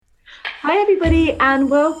Hi, everybody,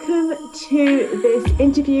 and welcome to this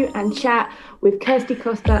interview and chat with Kirstie,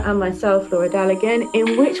 Costar, and myself, Laura Daligan,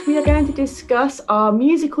 in which we are going to discuss our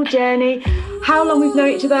musical journey, how long we've known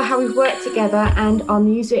each other, how we've worked together, and our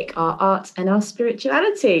music, our art, and our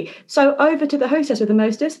spirituality. So, over to the hostess with the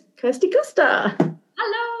mostest, Kirstie Costar.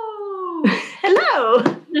 Hello! Hello!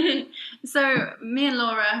 So, me and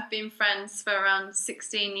Laura have been friends for around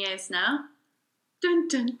 16 years now. Dun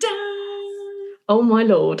dun dun! Oh, my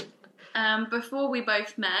lord. Before we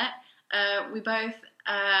both met, we both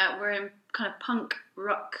were in kind of punk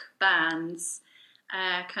rock bands.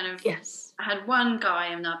 Yes. I had one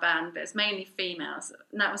guy in our band, but it's mainly females,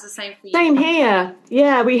 and that was the same for you. Same here.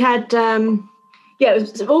 Yeah, we had, it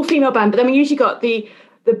was an all female band, but then we usually got the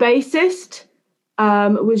bassist.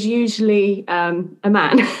 Was usually a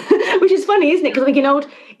man, which is funny, isn't it? Because I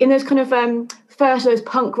think in those kind of first those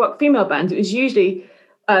punk rock female bands, it was usually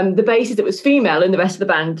the bassist that was female in the rest of the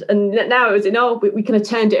band, and now it was we kind of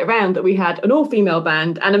turned it around that we had an all female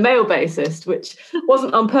band and a male bassist, which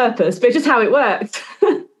wasn't on purpose, but just how it worked.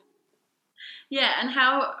 Yeah, and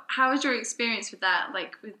how was your experience with that?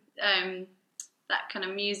 Like with that kind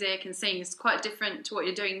of music and singing is quite different to what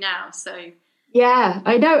you're doing now. So Yeah,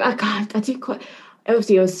 I know. I did quite.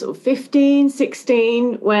 Obviously, I was sort of 15,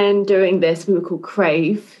 16 when doing this. We were called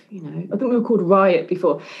Crave. I think we were called Riot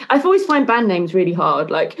before. I've always find band names really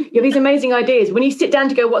hard. Like, you have these amazing ideas. When you sit down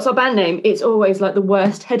to go, what's our band name? It's always like the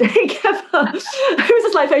worst headache ever. It was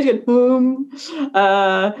just like going,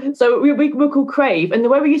 so we were called Crave. And the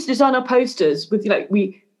way we used to design our posters with,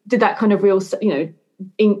 we did that kind of real,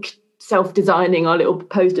 ink self-designing our little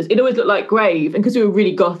posters. It always looked like Grave, and because we were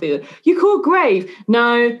really gothy, you call Grave?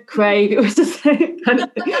 No, Crave. It was just like, kind of,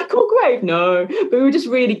 call Grave? No, but we were just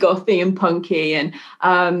really gothy and punky, and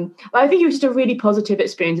I think it was just a really positive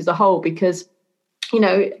experience as a whole because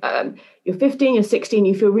you're 15, you're 16,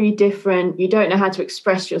 you feel really different, you don't know how to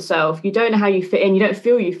express yourself, you don't know how you fit in, you don't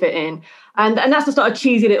feel you fit in, and that's just not a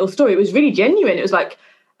cheesy little story. It was really genuine. It was like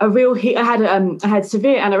I had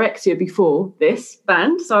severe anorexia before this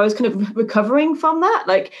band, so I was kind of recovering from that,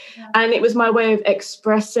 and it was my way of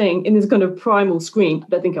expressing in this kind of primal scream. I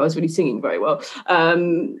don't think I was really singing very well. I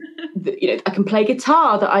can play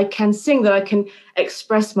guitar, that I can sing, that I can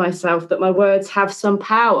express myself, that my words have some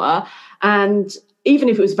power, and even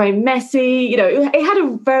if it was very messy, it had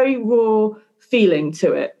a very raw feeling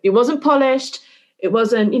to it. It wasn't polished. It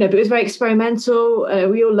wasn't, but it was very experimental.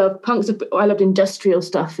 We all loved punks. I loved industrial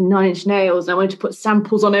stuff and Nine Inch Nails, and I wanted to put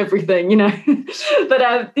samples on everything,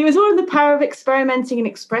 But it was all in the power of experimenting and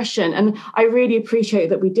expression. And I really appreciate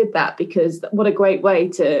that we did that, because what a great way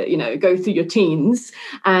to, go through your teens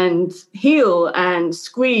and heal and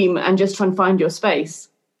scream and just try and find your space.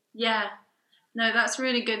 yeah, no, that's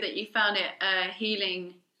really good that you found it a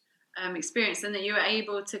healing experience and that you were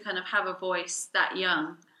able to kind of have a voice that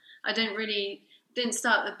young. I didn't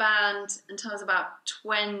start the band until I was about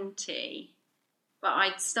 20, but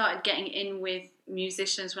I started getting in with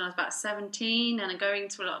musicians when I was about 17 and going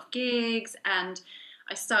to a lot of gigs, and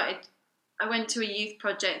I went to a youth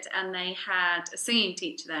project and they had a singing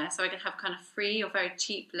teacher there, so I could have kind of free or very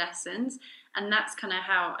cheap lessons, and that's kind of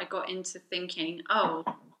how I got into thinking, oh,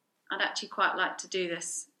 I'd actually quite like to do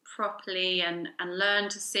this properly and learn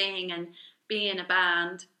to sing and be in a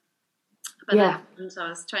band. But Yeah. then I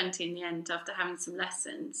was 20 in the end after having some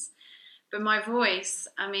lessons. But my voice,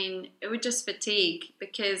 it would just fatigue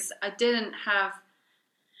because I didn't have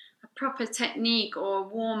a proper technique or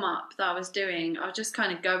warm up that I was doing. I was just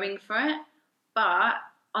kind of going for it. But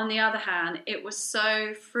on the other hand, it was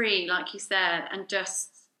so free, like you said, and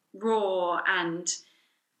just raw and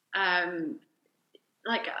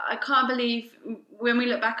I can't believe, when we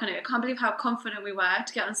look back on it, I can't believe how confident we were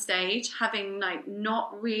to get on stage, having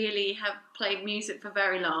not really have played music for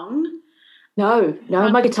very long. No,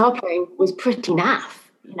 my guitar playing was pretty naff.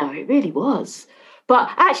 It really was. But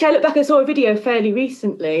actually, I look back and saw a video fairly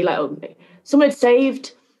recently. Someone had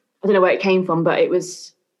saved, I don't know where it came from, but it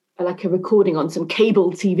was like a recording on some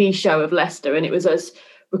cable TV show of Leicester, and it was us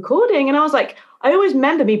recording. And I was like, I always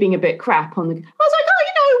remember me being a bit crap on the. I was like, oh,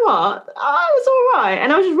 you know what? Oh, it was all right.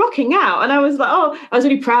 And I was just rocking out, and I was like, oh, I was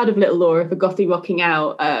really proud of little Laura for gothy rocking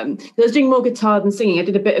out. I was doing more guitar than singing. I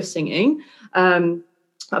did a bit of singing.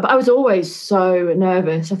 But I was always so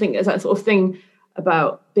nervous. I think there's that sort of thing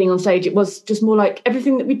about being on stage. It was just more like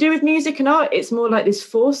everything that we do with music and art. It's more like this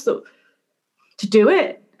force to do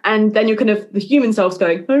it. And then you're kind of, the human self's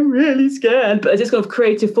going, I'm really scared. But there's this kind of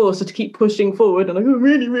creative force to keep pushing forward. And I'm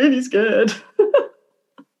really, really scared.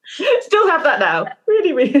 Still have that now.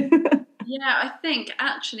 Really, really. Yeah, I think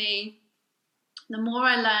actually the more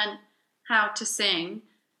I learn how to sing,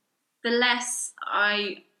 the less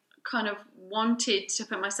I kind of wanted to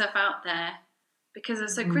put myself out there because I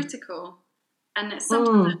was so critical. And it's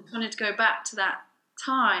sometimes I just wanted to go back to that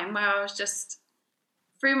time where I was just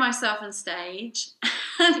threw myself on stage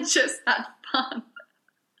and just had fun.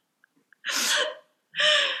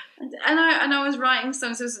 And I was writing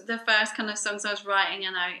songs. It was the first kind of songs I was writing,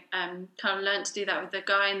 and I kind of learned to do that with the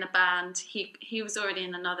guy in the band. He was already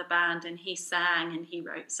in another band, and he sang and he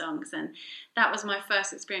wrote songs, and that was my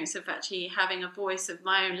first experience of actually having a voice of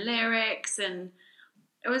my own lyrics, and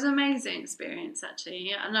it was an amazing experience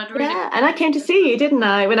actually. And I'd really and I came to see you, didn't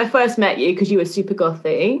I, when I first met you, because you were super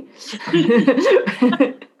gothy.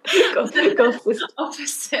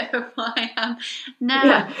 Opposite of what I am now.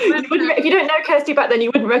 Yeah. If you don't know Kirstie back then, you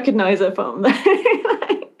wouldn't recognise her from. Well,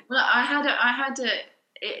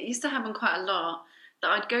 it used to happen quite a lot that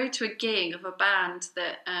I'd go to a gig of a band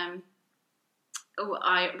that I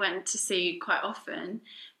went to see quite often,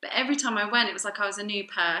 but every time I went, it was like I was a new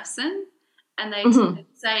person, and they'd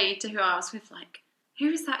say to who I was with, like, "Who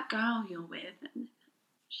is that girl you're with?" And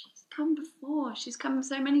she's come before. She's come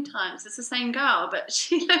so many times. It's the same girl, but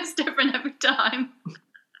she looks different every time.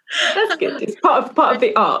 That's good. It's part of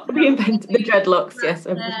the art. Reinvented the dreadlocks. Yes.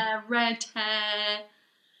 Red hair.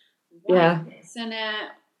 White bits in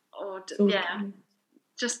it, or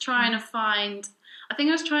just trying to find. I think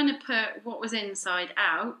I was trying to put what was inside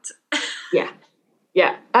out.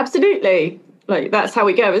 Yeah, absolutely. Like, that's how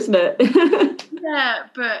we go, isn't it? Yeah,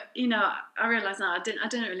 but I realised now I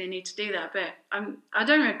didn't really need to do that. But I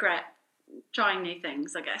don't regret trying new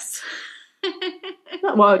things, I guess.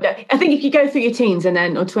 Well, I think if you go through your teens or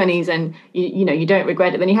 20s and you don't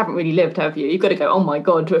regret it, then you haven't really lived, have you? You've got to go, oh my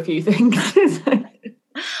God, to a few things.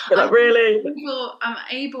 Like, really? I'm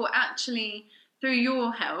able actually, through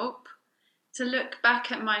your help, to look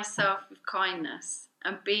back at myself with kindness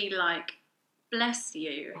and be like, bless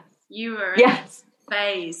you. You were in a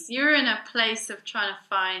phase. You're in a place of trying to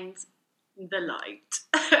find the light.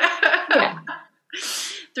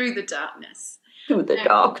 Through the darkness. Through the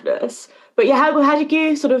darkness. But yeah, how did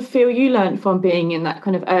you sort of feel you learned from being in that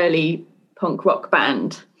kind of early punk rock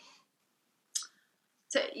band?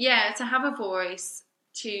 To have a voice,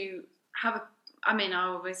 to have I've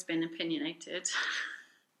always been opinionated.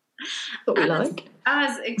 What we like.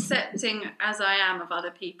 As accepting as I am of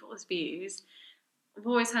other people's views, I've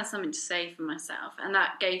always had something to say for myself, and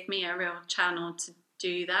that gave me a real channel to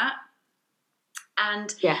do that.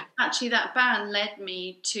 And actually that band led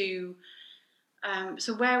me to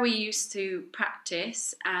so where we used to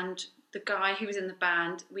practice, and the guy who was in the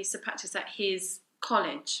band, we used to practice at his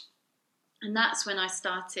college. And that's when I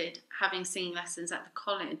started having singing lessons at the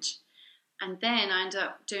college. And then I ended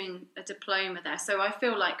up doing a diploma there. So I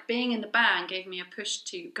feel like being in the band gave me a push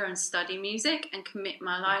to go and study music and commit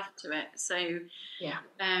my life to it. So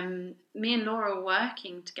me and Laura were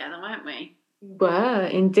working together, weren't we? Were,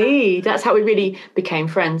 indeed. That's how we really became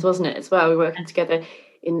friends, wasn't it, as well? We were working together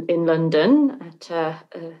in London at a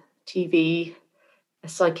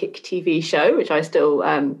psychic TV show, which I still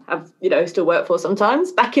have, still work for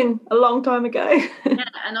sometimes, back in a long time ago.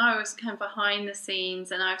 And I was kind of behind the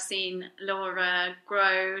scenes, and I've seen Laura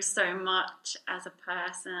grow so much as a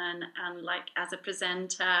person and like as a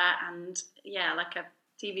presenter and like a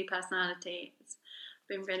TV personality. It's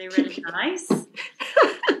been really, really nice.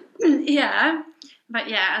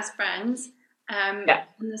 But as friends.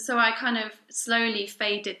 And so I kind of slowly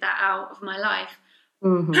faded that out of my life.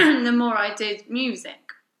 The more I did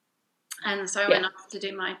music, and so I went off to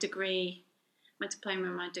do my degree, my diploma,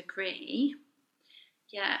 and my degree.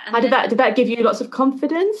 And how did that give you lots of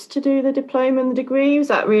confidence to do the diploma and the degree? Was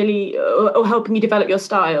that really or helping you develop your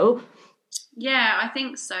style? Yeah, I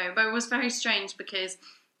think so. But it was very strange because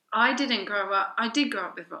I did grow up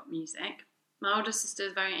with rock music. My older sister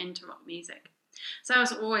is very into rock music, so it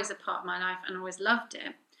was always a part of my life and always loved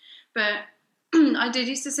it. But I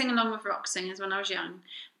used to sing along with rock singers when I was young,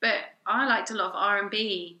 but I liked a lot of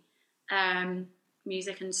R&B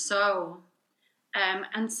music and soul.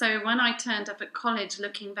 And so when I turned up at college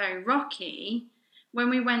looking very rocky, when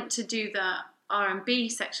we went to do the R&B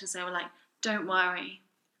sections, they were like, "Don't worry,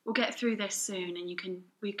 we'll get through this soon, and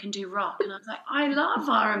we can do rock." And I was like, I love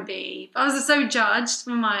R&B. I was so judged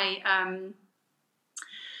for my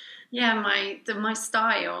my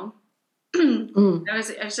style.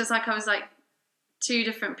 It was just like I was like two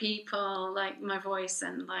different people, like my voice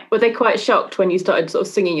and like. Were they quite shocked when you started sort of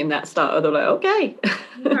singing in that style? They're like, okay.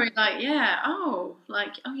 They were like, you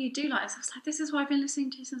do like this. I was like, this is what I've been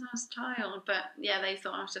listening to since I was a child. But they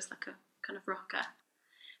thought I was just like a kind of rocker.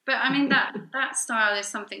 But I mean that style is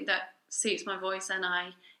something that suits my voice and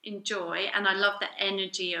I enjoy, and I love the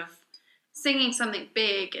energy of singing something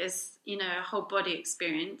big is, a whole body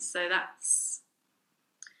experience. So that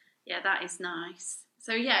is nice.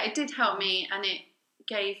 So yeah, it did help me, and it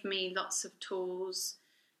gave me lots of tools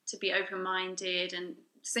to be open-minded and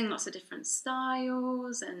sing lots of different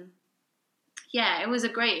styles. And yeah, it was a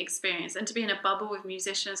great experience, and to be in a bubble with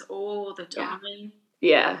musicians all the time.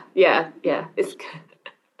 Yeah. It's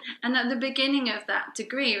and at the beginning of that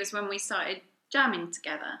degree was when we started jamming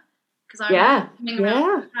together, because I remember coming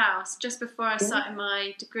around the house just before I started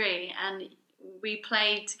my degree, and we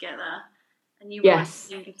played together, and you were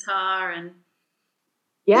playing guitar. And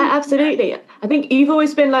yeah, absolutely. I think you've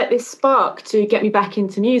always been like this spark to get me back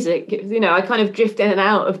into music. I kind of drift in and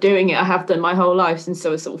out of doing it. I have done my whole life since I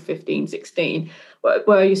was sort of 15, 16,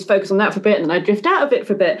 where I used to focus on that for a bit, and then I drift out of it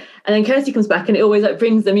for a bit. And then Kirstie comes back, and it always like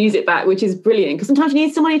brings the music back, which is brilliant. Because sometimes you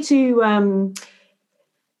need somebody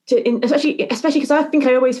especially because I think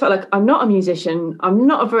I always felt like I'm not a musician. I'm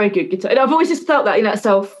not a very good guitar. And I've always just felt that,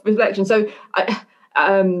 self-reflection. So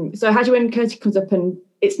Hadji, when Kirstie comes up, and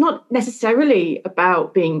it's not necessarily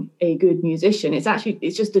about being a good musician.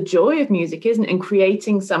 It's just the joy of music, isn't it? And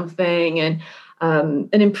creating something and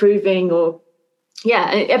improving, and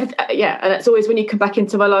it's always when you come back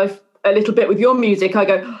into my life a little bit with your music, I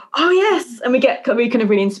go, oh yes, and we kind of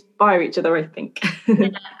really inspire each other, I think.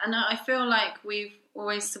 And I feel like we've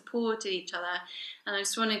always supported each other, and I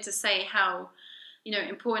just wanted to say how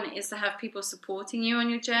important it is to have people supporting you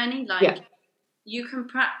on your journey. You can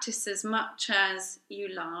practice as much as you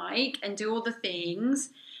like and do all the things,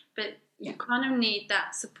 but you kind of need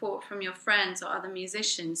that support from your friends or other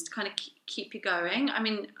musicians to kind of keep you going. I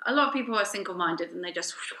mean, a lot of people are single-minded and they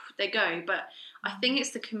go, but I think it's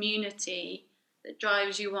the community that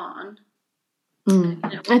drives you on.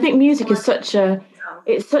 I think music is such a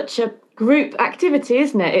group activity,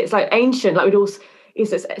 isn't it? It's like ancient, like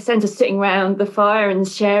it's a sense of sitting around the fire and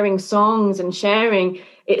sharing songs and sharing.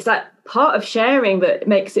 It's that part of sharing that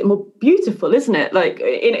makes it more beautiful, isn't it? Like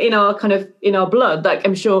in our blood. Like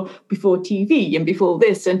I'm sure before TV and before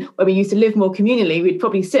this, and when we used to live more communally, we'd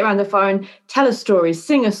probably sit around the fire and tell a story,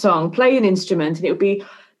 sing a song, play an instrument, and it would be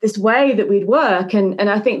this way that we'd work. And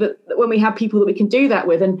I think that when we have people that we can do that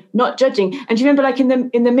with and not judging. And do you remember, like in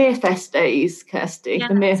the Mearfest days, Kirstie,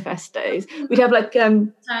 the Mearfest days, we'd have like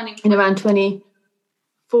in around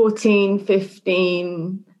 2014,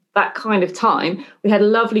 15, that kind of time, we had a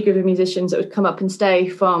lovely group of musicians that would come up and stay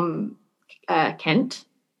from Kent,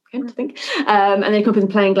 I think, and they'd come up and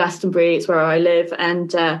play in Glastonbury. It's where I live,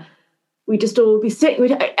 and we'd just all be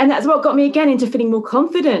sitting, and that's what got me again into feeling more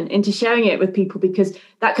confident into sharing it with people, because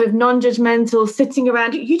that kind of non-judgmental sitting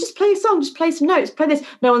around, you just play a song, just play some notes, play this.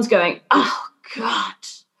 No one's going, oh God,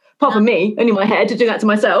 apart from me, only my head, to do that to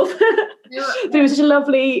myself. But it was such a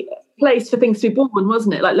lovely place for things to be born,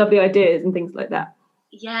 wasn't it? Like lovely ideas and things like that.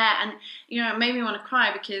 Yeah, and it made me want to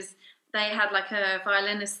cry, because they had like a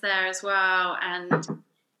violinist there as well, and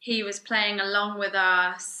he was playing along with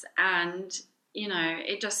us, and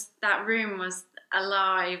that room was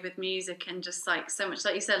alive with music, and just like so much,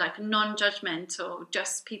 like you said, like non-judgmental,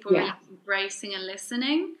 just people really embracing and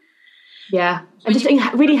listening. Yeah, and just being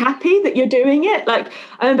really happy that you're doing it. Like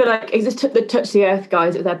I remember, like it just took the Touch the Earth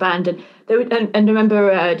guys with their band, and they would, and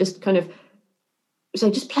remember just kind of say,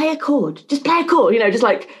 just play a chord, just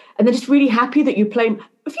like, and they're just really happy that you play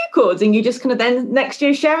a few chords, and you just kind of then next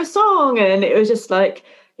year share a song. And it was just like,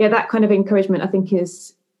 that kind of encouragement I think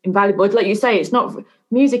is invaluable. Like you say, it's not,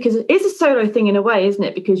 music is a solo thing in a way, isn't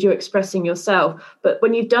it? Because you're expressing yourself, but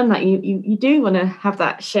when you've done that, you do want to have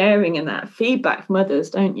that sharing and that feedback from others,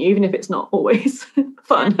 don't you? Even if it's not always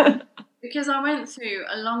fun. Because I went through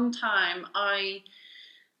a long time. I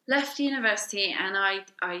left university and I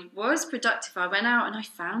was productive. I went out and I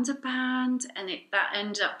found a band, and that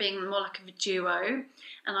ended up being more like a duo,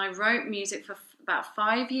 and I wrote music for about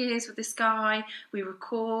 5 years with this guy. We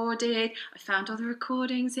recorded. I found all the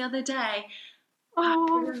recordings the other day. I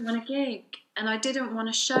didn't want a gig, and I didn't want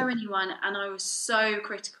to show anyone, and I was so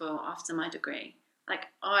critical after my degree. Like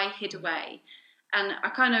I hid away, and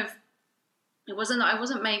it wasn't that I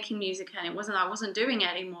wasn't making music, and it wasn't that I wasn't doing it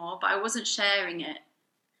anymore, but I wasn't sharing it.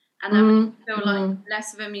 And that made me feel like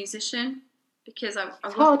less of a musician, because I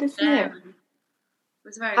wasn't hard, isn't there. It? It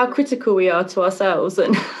was very how critical we are to ourselves,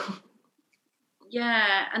 and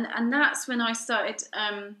and that's when I started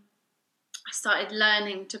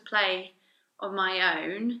learning to play on my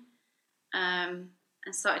own, and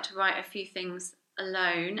started to write a few things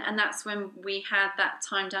alone. And that's when we had that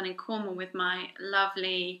time down in Cornwall with my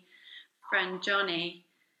lovely friend Johnny.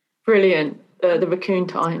 Brilliant, the Raccoon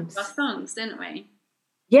Times. Our songs, didn't we?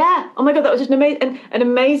 Yeah. Oh my God, that was just an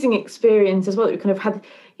amazing experience as well. That we kind of had,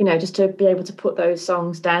 just to be able to put those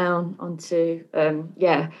songs down onto,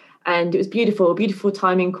 yeah. And it was beautiful, beautiful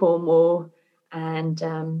time in Cornwall, and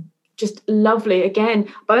just lovely. Again,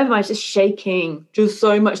 but I remember I was just shaking, just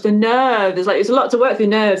so much. The nerves. It's a lot to work through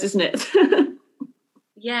nerves, isn't it?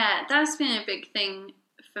 Yeah, that's been a big thing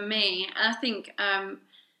for me. And I think I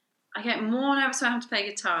get more nervous when I have to play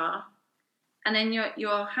guitar, and then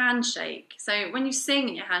your handshake. So when you sing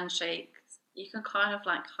and your handshake, you can kind of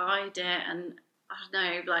like hide it, and I don't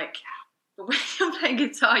know, like. But when you're playing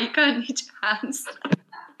guitar, you kind of need your hands.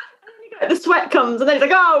 The sweat comes, and then it's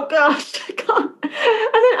like, oh gosh, I can't. And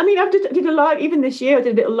then, I mean, I did a live, even this year, I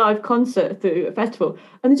did a little live concert through a festival,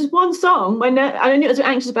 and there's just one song. I knew I was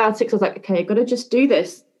anxious about it, because I was like, okay, I've got to just do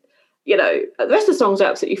this. The rest of the songs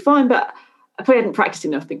are absolutely fine, but I probably hadn't practiced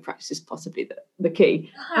enough. I think practice is possibly the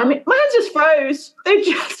key. I mean, my hands just froze. They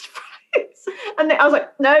just froze. And I was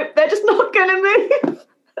like, no, they're just not going to move.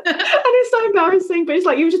 And it's so embarrassing, but it's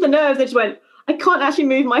like, you were just the nerves. They just went, I can't actually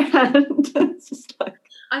move my hand. It's just like.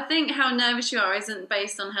 I think how nervous you are isn't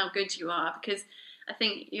based on how good you are, because I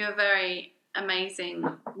think you're a very amazing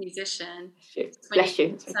musician. Bless you.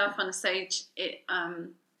 When you put yourself on a stage,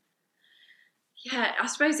 I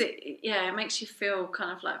suppose it makes you feel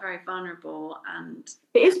kind of like very vulnerable, and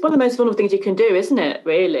it is one of the most vulnerable things you can do, isn't it?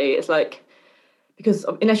 Really, it's like, because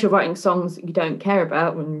unless you're writing songs you don't care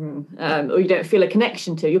about, or you don't feel a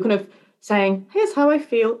connection to, you're kind of saying, here's how I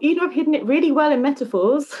feel, even though I've hidden it really well in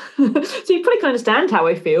metaphors. So you probably can understand how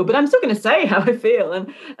I feel, but I'm still going to say how I feel,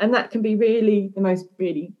 and that can be really the most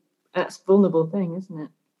that's vulnerable thing, isn't it?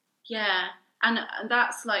 Yeah, and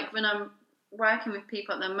that's like when I'm working with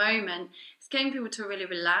people at the moment, it's getting people to really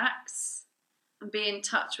relax and be in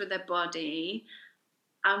touch with their body.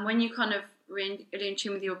 And when you kind of really in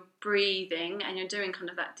tune with your breathing, and you're doing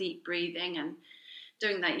kind of that deep breathing and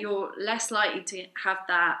doing that, you're less likely to have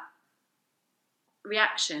that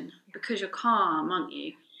reaction, because you're calm, aren't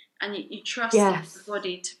you? And you trust the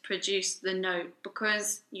body to produce the note,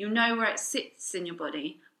 because you know where it sits in your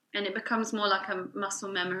body, and it becomes more like a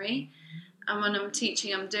muscle memory. And when I'm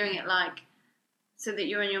teaching, I'm doing it like so that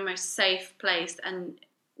you're in your most safe place and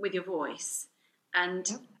with your voice.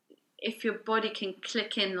 And if your body can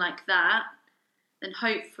click in like that, then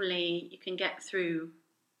hopefully you can get through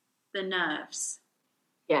the nerves.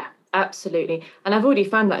 Yeah, absolutely. And I've already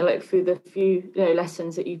found that, like, through the few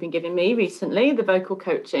lessons that you've been giving me recently, the vocal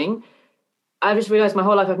coaching. I've just realised my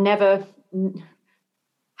whole life I've never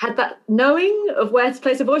had that knowing of where to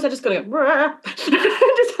place a voice. I just got to go,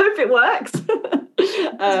 just hope it works.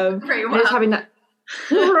 Pretty well. Just having that,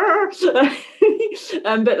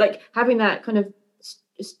 but like having that kind of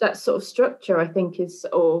that sort of structure, I think is,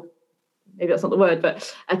 or maybe that's not the word,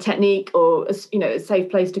 but a technique, or a safe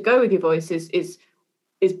place to go with your voice is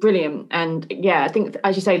brilliant. And I think,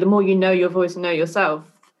 as you say, the more you know your voice and know yourself,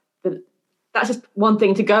 that's just one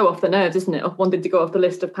thing to go off the nerves, isn't it? One thing to go off the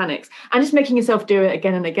list of panics, and just making yourself do it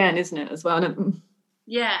again and again, isn't it, as well? And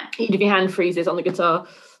even if your hand freezes on the guitar.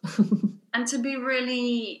 And to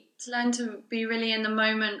learn to be really in the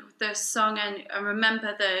moment with the song, and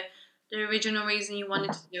remember the original reason you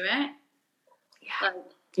wanted to do it.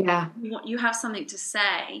 You have something to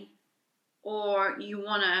say, or you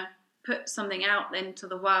want to put something out into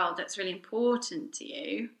the world that's really important to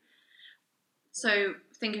you. So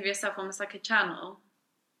think of yourself almost like a channel.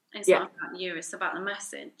 It's not about you, it's about the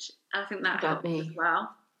message. And I think that helps as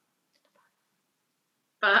well.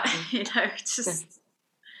 But, it's just...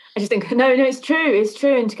 I just think, no, it's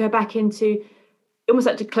true. And to go back into, almost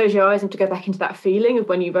like to close your eyes and to go back into that feeling of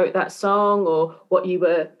when you wrote that song, or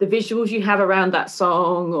the visuals you have around that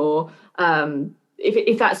song, or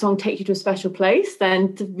if that song takes you to a special place,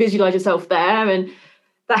 then to visualize yourself there, and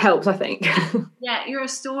that helps, I think. Yeah, you're a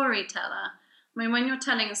storyteller. I mean, when you're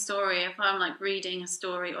telling a story, if I'm like reading a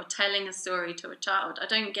story or telling a story to a child, I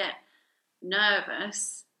don't get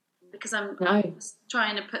nervous, because I'm just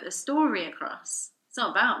trying to put the story across. It's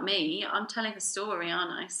not about me. I'm telling a story,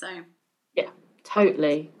 aren't I? So yeah,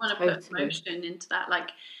 totally. I want to put emotion into that.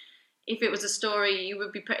 Like, if it was a story, you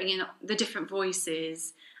would be putting in the different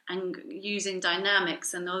voices and using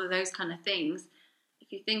dynamics and all of those kind of things.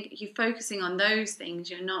 If you're focusing on those things,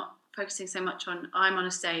 you're not focusing so much on, I'm on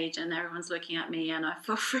a stage and everyone's looking at me and I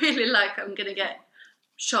feel really like I'm going to get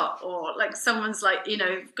shot, or like someone's like, going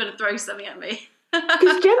to throw something at me.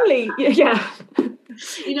 Because generally,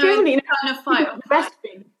 generally, kind of fight. The best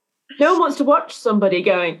thing. No one wants to watch somebody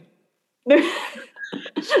going.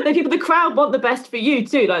 The crowd want the best for you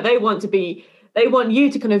too. Like, they want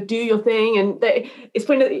you to kind of do your thing, and it's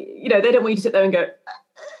funny that they don't want you to sit there and go.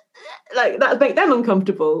 like that would make them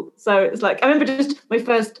uncomfortable. So it's like, I remember just my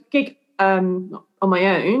first gig on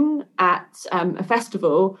my own at a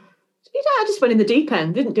festival. I just went in the deep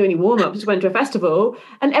end, didn't do any warm-up, just went to a festival,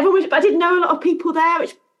 and everyone was, but I didn't know a lot of people there,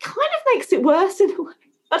 which kind of makes it worse in a way.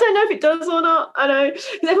 I don't know if it does or not. I know,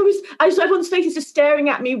 because everyone's face is just staring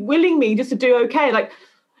at me, willing me just to do okay, like,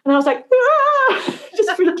 and I was like, just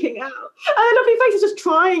freaking out. And lovely face is just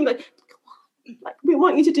trying, like, we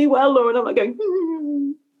want you to do well, Laura. And I'm like going,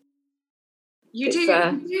 You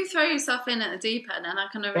do throw yourself in at the deep end, and I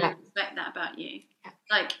kind of really respect that about you.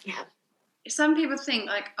 Like, some people think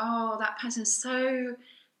like, oh, that person's so,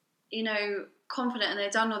 confident and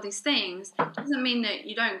they've done all these things. It doesn't mean that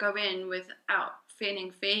you don't go in without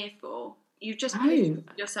feeling fearful. You just push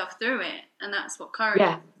yourself through it, and that's what courage is,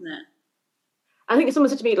 isn't it? I think someone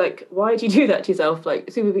said to me, like, why do you do that to yourself? Like,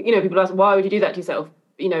 so, people ask, why would you do that to yourself?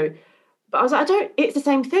 But I was like, it's the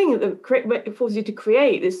same thing that forces you to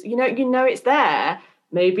create this, it's there.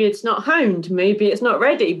 Maybe it's not honed, maybe it's not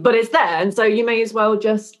ready, but it's there. And so you may as well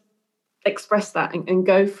just express that and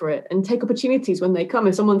go for it and take opportunities when they come.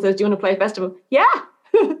 If someone says, do you want to play a festival? Yeah.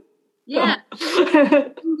 Yeah.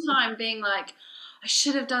 Time being like, I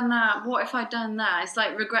should have done that. What if I'd done that? It's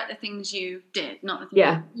like regret the things you did, not the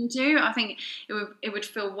things you do. I think it would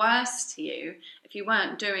feel worse to you if you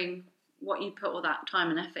weren't doing what you put all that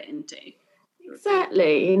time and effort into.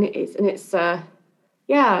 Exactly,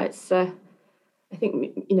 I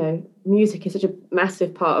think music is such a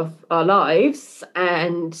massive part of our lives,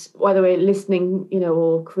 and whether we're listening,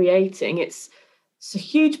 or creating, it's a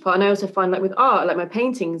huge part. And I also find, like with art, like my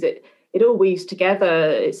paintings, it all weaves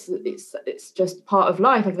together. It's just part of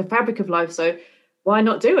life, like the fabric of life. So why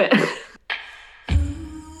not do it?